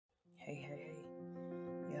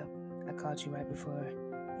caught you right before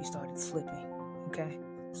you started slipping, okay?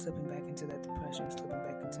 Slipping back into that depression, slipping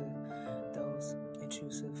back into those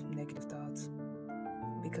intrusive negative thoughts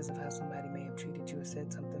because of how somebody may have treated you or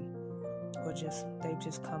said something, or just they've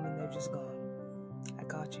just come and they've just gone. I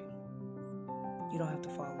got you. You don't have to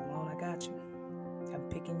fall alone. I got you. I'm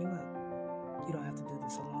picking you up. You don't have to do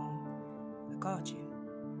this alone. I caught you.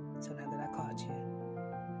 So now that I caught you,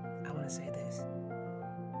 I want to say this.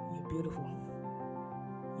 You're beautiful.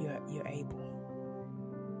 You're able.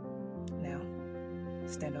 Now,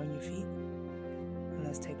 stand on your feet and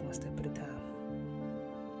let's take one step at a time.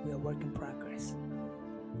 We are work in progress.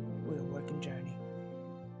 We're a working journey.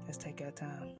 Let's take our time.